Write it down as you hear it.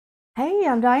Hey,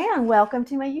 I'm Diane. Welcome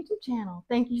to my YouTube channel.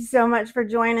 Thank you so much for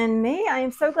joining me. I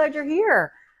am so glad you're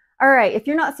here. All right, if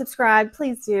you're not subscribed,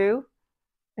 please do.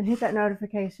 And hit that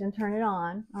notification, turn it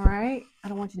on. All right, I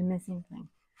don't want you to miss anything.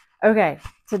 Okay,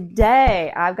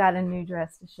 today I've got a new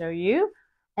dress to show you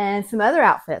and some other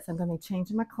outfits. I'm going to be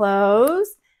changing my clothes,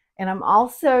 and I'm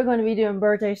also going to be doing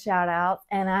birthday shout outs.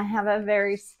 And I have a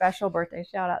very special birthday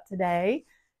shout out today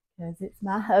because it's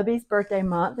my hubby's birthday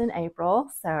month in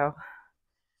April. So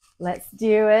let's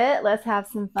do it. Let's have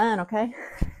some fun, okay?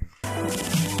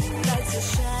 Lights are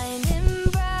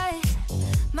shining bright.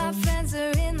 My friends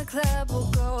are in the club. We'll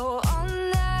go all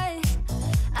night.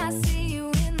 I see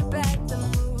you in the back. The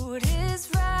mood is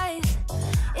right.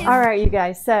 All right, you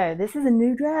guys. So this is a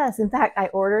new dress. In fact, I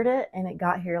ordered it and it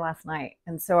got here last night.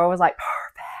 And so I was like,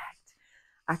 perfect.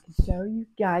 I can show you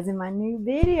guys in my new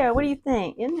video. What do you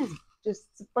think? Isn't this just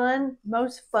fun?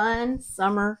 Most fun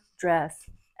summer dress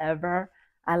ever.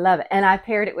 I love it. And I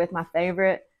paired it with my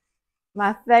favorite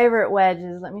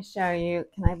wedges. Let me show you.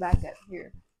 Can I back up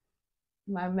here?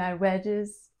 My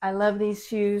wedges. I love these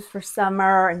shoes for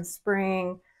summer and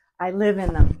spring. I live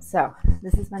in them. So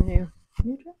this is my new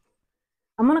dress.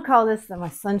 I'm going to call this my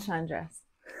sunshine dress.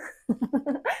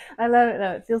 I love it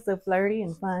though. It feels so flirty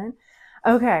and fun.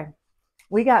 Okay.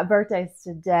 We got birthdays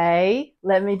today.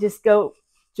 Let me just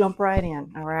jump right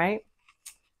in. All right.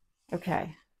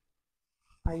 Okay.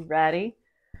 Are you ready?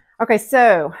 Okay,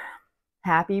 so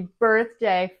happy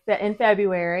birthday in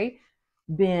February,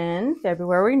 Ben,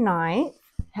 February 9th.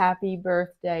 Happy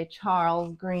birthday,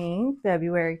 Charles Green,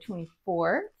 February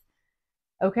 24th.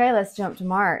 Okay, let's jump to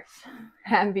March.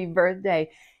 Happy birthday,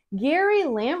 Gary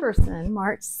Lamberson,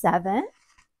 March 7th.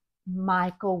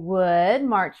 Michael Wood,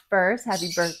 March 1st. Happy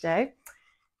birthday.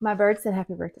 My bird said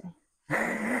happy birthday.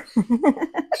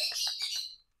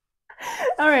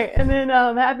 All right, and then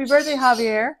happy birthday,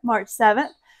 Javier, March 7th.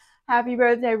 Happy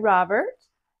birthday, Robert.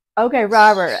 Okay,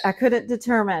 Robert, I couldn't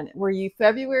determine. Were you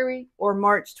February or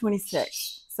March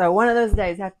 26th? So one of those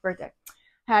days, happy birthday.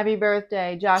 Happy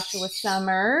birthday, Joshua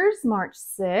Summers, March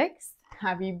 6th.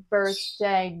 Happy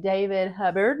birthday, David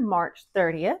Hubbard, March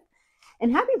 30th.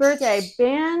 And happy birthday,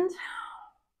 Ben.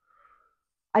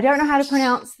 I don't know how to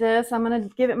pronounce this. I'm going to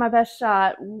give it my best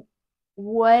shot.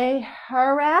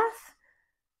 Wayharath,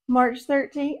 March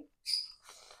 13th.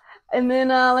 And then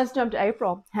let's jump to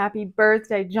April. Happy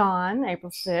birthday, John, April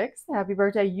 6th. Happy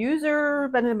birthday, user,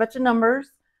 but a bunch of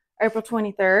numbers, April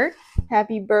 23rd.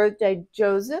 Happy birthday,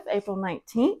 Joseph, April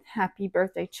 19th. Happy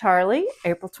birthday, Charlie,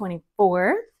 April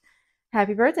 24th.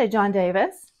 Happy birthday, John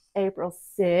Davis, April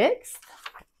 6th.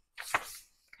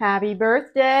 Happy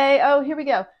birthday, oh, here we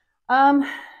go.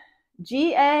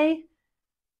 GA-BRLWG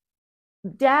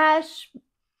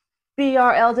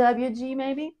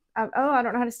maybe. I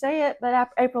don't know how to say it, but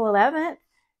April 11th.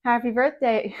 Happy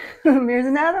birthday. Here's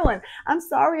another one. I'm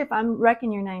sorry if I'm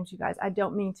wrecking your names, you guys. I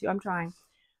don't mean to. I'm trying.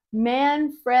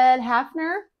 Manfred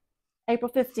Hafner,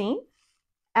 April 15th.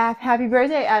 Happy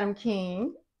birthday, Adam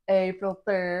King, April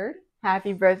 3rd.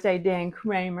 Happy birthday, Dan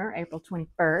Kramer, April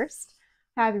 21st.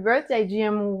 Happy birthday,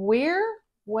 Jim Ware,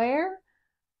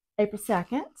 April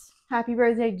 2nd. Happy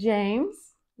birthday, James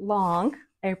Long,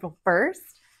 April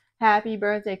 1st. Happy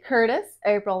birthday, Curtis,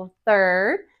 April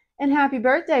 3rd. And happy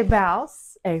birthday,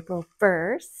 Bouse, April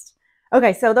 1st.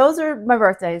 Okay, so those are my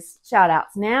birthdays, shout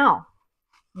outs. Now,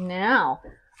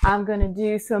 I'm going to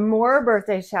do some more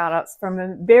birthday shout outs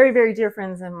from very, very dear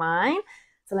friends of mine.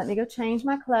 So let me go change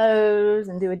my clothes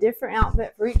and do a different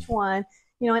outfit for each one.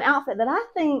 You know, an outfit that I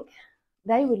think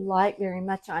they would like very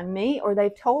much on me, or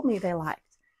they've told me they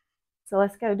liked. So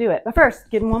let's go do it. But first,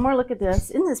 give them one more look at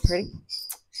this. Isn't this pretty?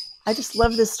 I just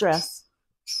love this dress.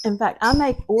 In fact, I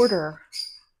may order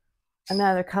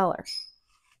another color.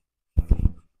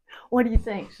 What do you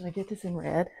think? Should I get this in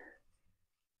red?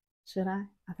 Should I?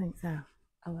 I think so.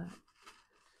 I love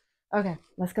it. Okay,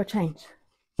 let's go change.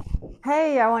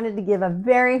 Hey, I wanted to give a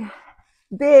very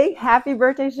big happy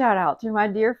birthday shout out to my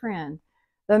dear friend,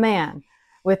 the man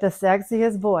with the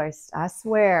sexiest voice. I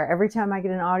swear, every time I get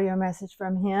an audio message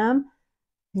from him,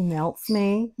 he melts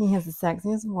me. He has the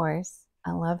sexiest voice.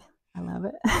 I love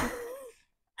it.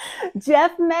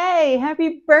 Jeff May,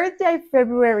 happy birthday,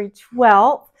 February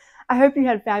 12th. I hope you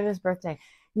had a fabulous birthday.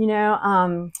 You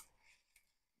know,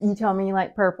 you told me you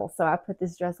like purple, so I put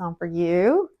this dress on for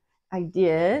you. I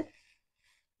did.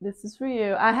 This is for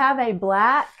you. I have a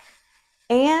black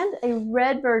and a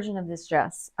red version of this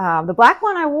dress. The black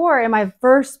one I wore in my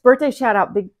first birthday shout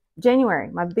out, big January,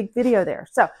 my big video there.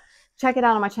 So check it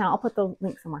out on my channel. I'll put the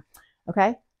link somewhere.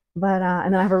 Okay. But,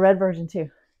 and then I have a red version too.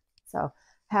 So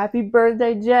happy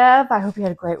birthday, Jeff. I hope you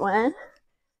had a great one.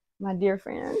 My dear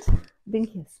friend.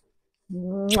 Big kiss.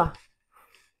 Mwah.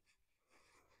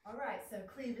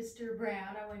 Clevister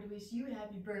Brown. I want to wish you a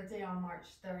happy birthday on March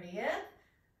 30th.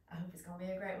 I hope it's going to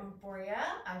be a great one for you.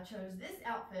 I chose this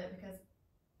outfit because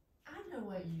I know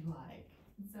what you like.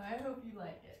 So I hope you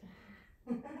like it.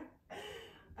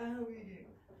 I hope you do.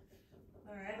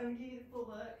 All right, let me give you the full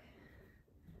look.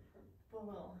 Full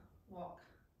little walk.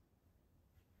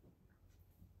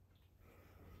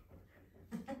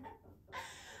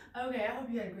 Okay, I hope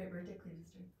you had a great birthday,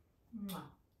 Clevister.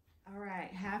 All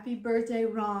right, happy birthday,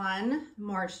 Ron,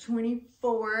 March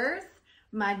 24th.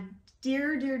 My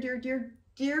dear, dear, dear, dear,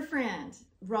 dear friend.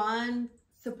 Ron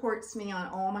supports me on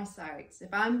all my sites. If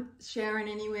I'm sharing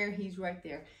anywhere, he's right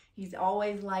there. He's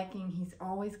always liking, he's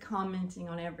always commenting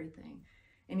on everything.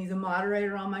 And he's a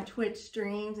moderator on my Twitch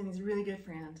streams, and he's a really good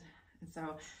friend. And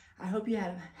so I hope you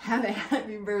have a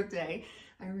happy birthday.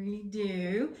 I really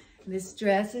do. This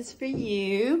dress is for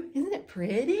you. Isn't it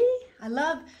pretty? I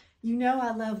love, you know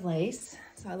I love lace.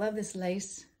 So I love this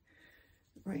lace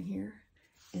right here.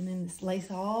 And then this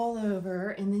lace all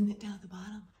over, and then down at the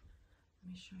bottom.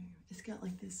 Let me show you. It's got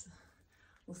like this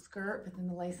little skirt, but then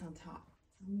the lace on top.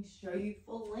 So let me show you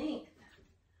full length.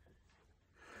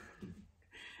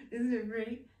 Isn't it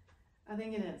pretty? I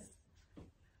think it is.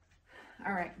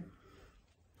 All right.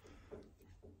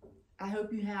 I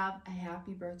hope you have a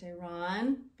happy birthday,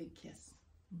 Ron. Big kiss.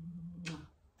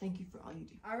 Thank you for all you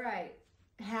do. All right.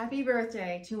 Happy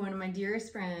birthday to one of my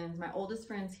dearest friends, my oldest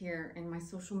friends here in my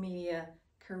social media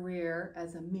career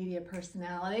as a media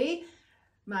personality,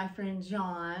 my friend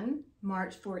John,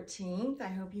 March 14th. I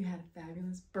hope you had a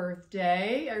fabulous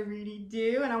birthday. I really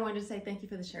do. And I wanted to say thank you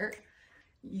for the shirt.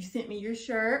 You sent me your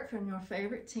shirt from your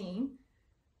favorite team,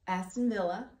 Aston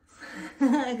Villa.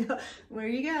 I go, where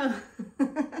you go?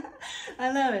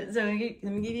 I love it. So let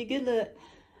me give you a good look.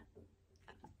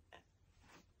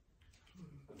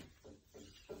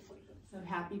 So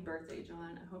happy birthday,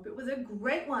 John. I hope it was a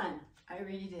great one. I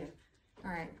really do. All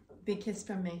right, big kiss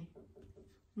from me.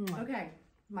 Okay,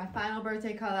 my final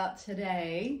birthday call out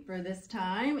today for this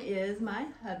time is my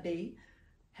hubby.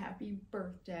 Happy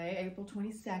birthday, April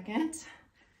 22nd.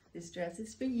 This dress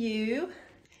is for you.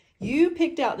 You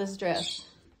picked out this dress.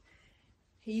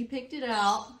 He picked it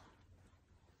out.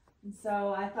 And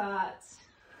so I thought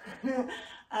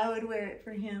I would wear it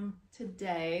for him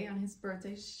today on his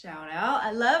birthday shout out.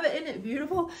 I love it. Isn't it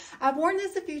beautiful? I've worn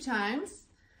this a few times.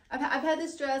 I've had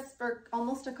this dress for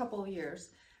almost a couple of years,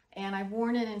 and I've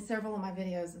worn it in several of my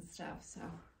videos and stuff. So,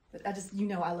 but I just, you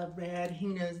know, I love red. He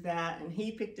knows that, and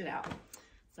he picked it out.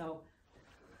 So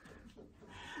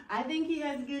I think he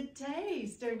has good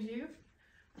taste, don't you?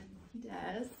 I think he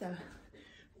does. So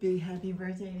big happy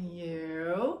birthday to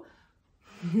you.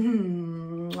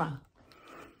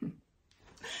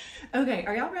 Okay,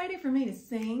 are y'all ready for me to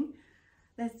sing?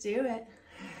 Let's do it.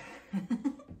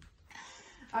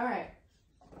 All right.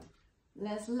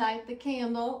 Let's light the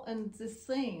candle and just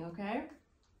sing, okay?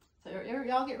 So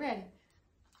y'all get ready.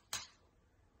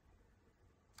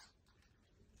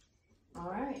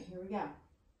 All right, here we go.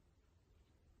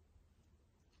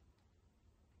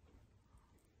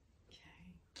 Okay.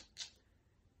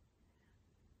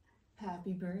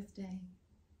 Happy birthday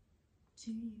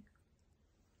to you.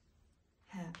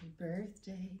 Happy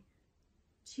birthday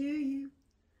to you.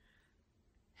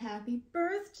 Happy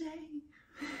birthday,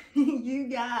 you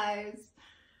guys.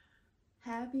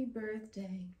 Happy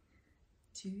birthday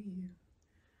to you.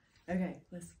 Okay,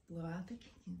 let's blow out the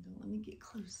candle. Let me get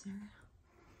closer.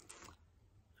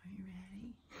 Are you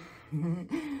ready?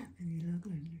 Let me look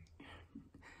closer.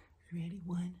 Ready?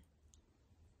 1,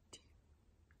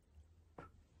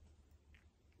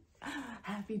 2.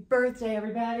 Happy birthday,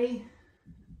 everybody.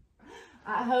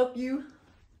 I hope you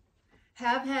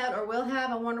have had or will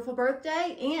have a wonderful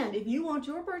birthday. And if you want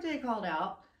your birthday called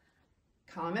out,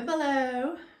 comment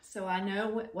below so I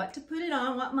know what to put it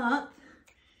on, what month,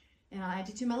 and I'll add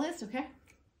you to my list, okay?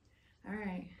 All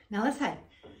right, now let's head.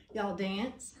 Y'all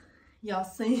dance, y'all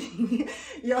sing,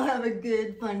 y'all have a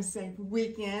good, fun, safe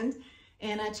weekend.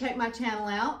 And check my channel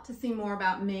out to see more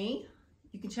about me.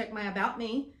 You can check my About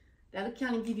Me. That'll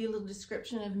kind of give you a little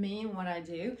description of me and what I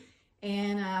do.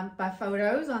 And by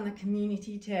photos on the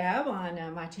community tab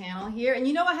on my channel here. And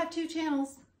you know I have 2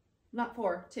 channels, not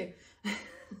 4, 2.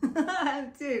 I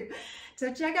have 2.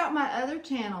 So check out my other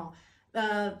channel.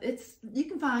 You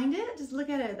can find it. Just look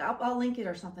at it. I'll link it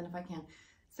or something if I can.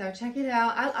 So check it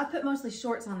out. I put mostly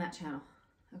shorts on that channel.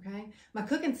 Okay. My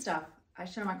cooking stuff. I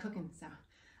share my cooking stuff.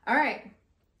 All right.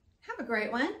 Have a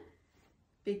great one.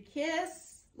 Big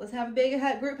kiss. Let's have a big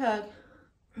group hug.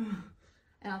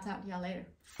 And I'll talk to y'all later.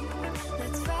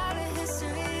 Let's write a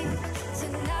history.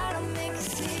 Tonight I'll make you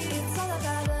see it's all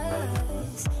about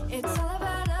us. It's all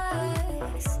about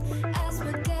us. As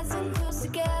we're dancing close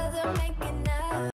together. to make